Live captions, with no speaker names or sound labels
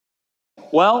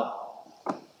Well,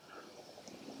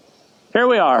 here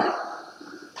we are.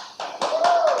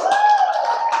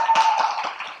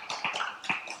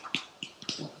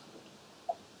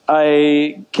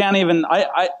 I can't even,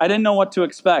 I didn't know what to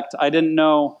expect. I didn't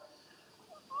know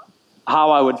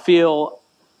how I would feel.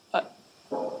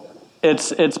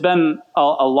 It's been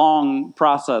a long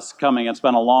process coming. It's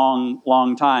been a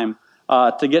long time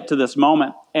to get to this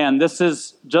moment. And this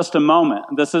is just a moment.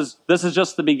 This is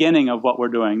just the beginning of what we're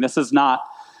doing. This is not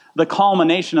the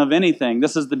culmination of anything.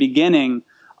 This is the beginning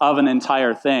of an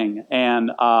entire thing.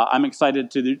 And I'm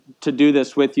excited to do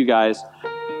this with you guys.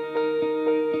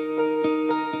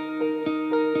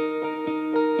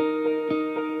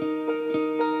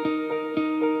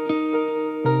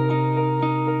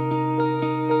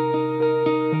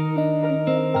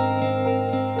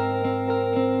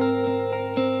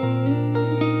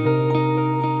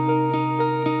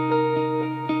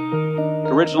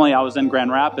 Originally, I was in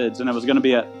Grand Rapids, and it was going to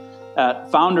be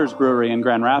at Founders Brewery in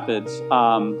Grand Rapids.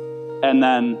 And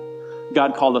then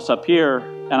God called us up here,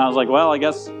 and I was like, well, I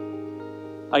guess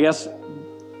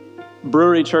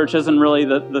brewery church isn't really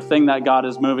the thing that God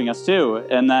is moving us to.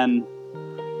 And then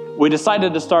we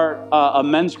decided to start a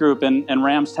men's group in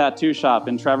Ram's Tattoo Shop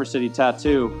in Traverse City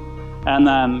Tattoo. And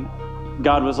then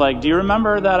God was like, do you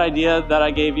remember that idea that I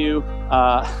gave you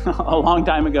a long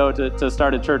time ago to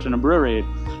start a church in a brewery?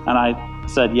 And I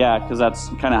said, yeah, because that's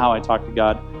kind of how I talk to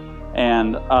God.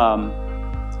 And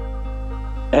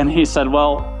he said,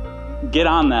 well, get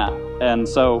on that. And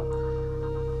so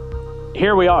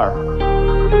here we are.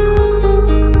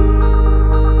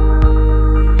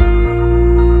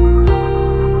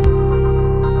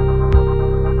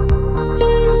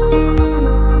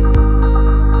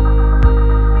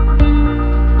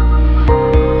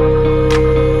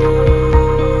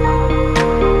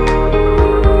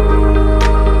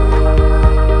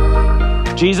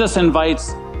 Jesus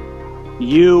invites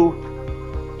you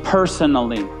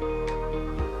personally.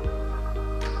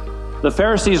 The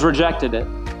Pharisees rejected it.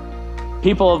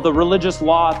 People of the religious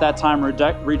law at that time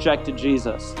rejected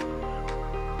Jesus.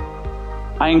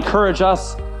 I encourage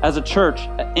us as a church,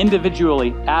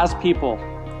 individually, as people,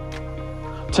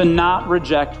 to not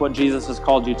reject what Jesus has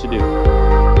called you to do.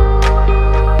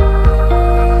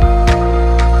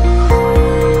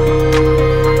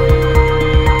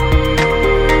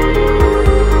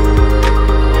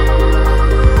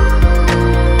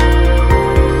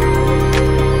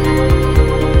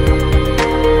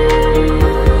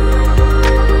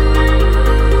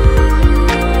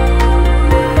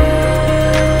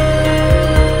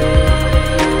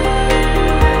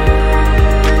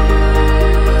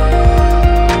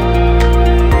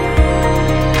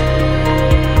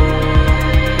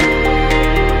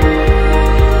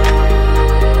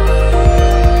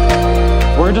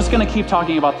 We're just going to keep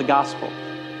talking about the gospel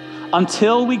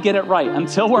until we get it right,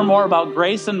 until we're more about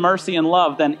grace and mercy and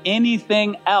love than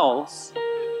anything else.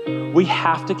 We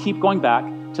have to keep going back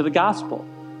to the gospel.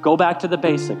 Go back to the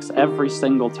basics every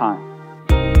single time.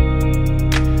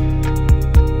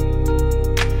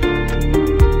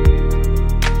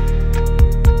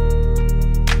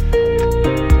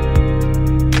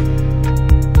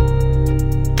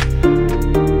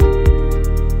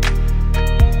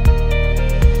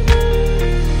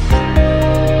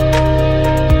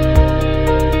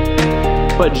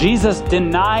 But Jesus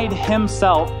denied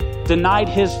himself, denied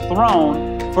his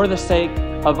throne for the sake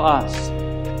of us,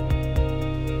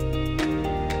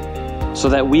 so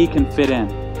that we can fit in.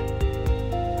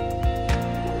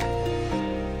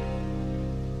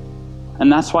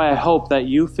 And that's why I hope that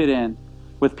you fit in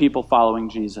with people following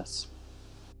Jesus.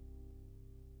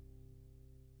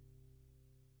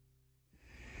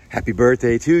 Happy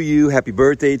birthday to you. Happy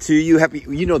birthday to you.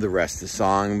 You know the rest of the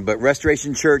song, but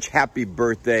Restoration Church, happy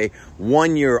birthday.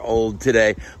 1 year old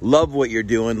today. Love what you're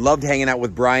doing. Loved hanging out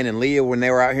with Brian and Leah when they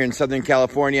were out here in Southern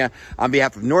California. On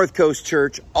behalf of North Coast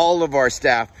Church, all of our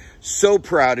staff, so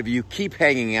proud of you. Keep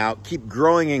hanging out. Keep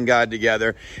growing in God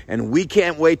together. And we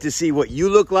can't wait to see what you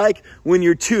look like when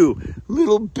you're 2.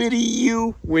 Little bitty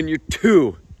you when you're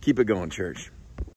 2. Keep it going, church.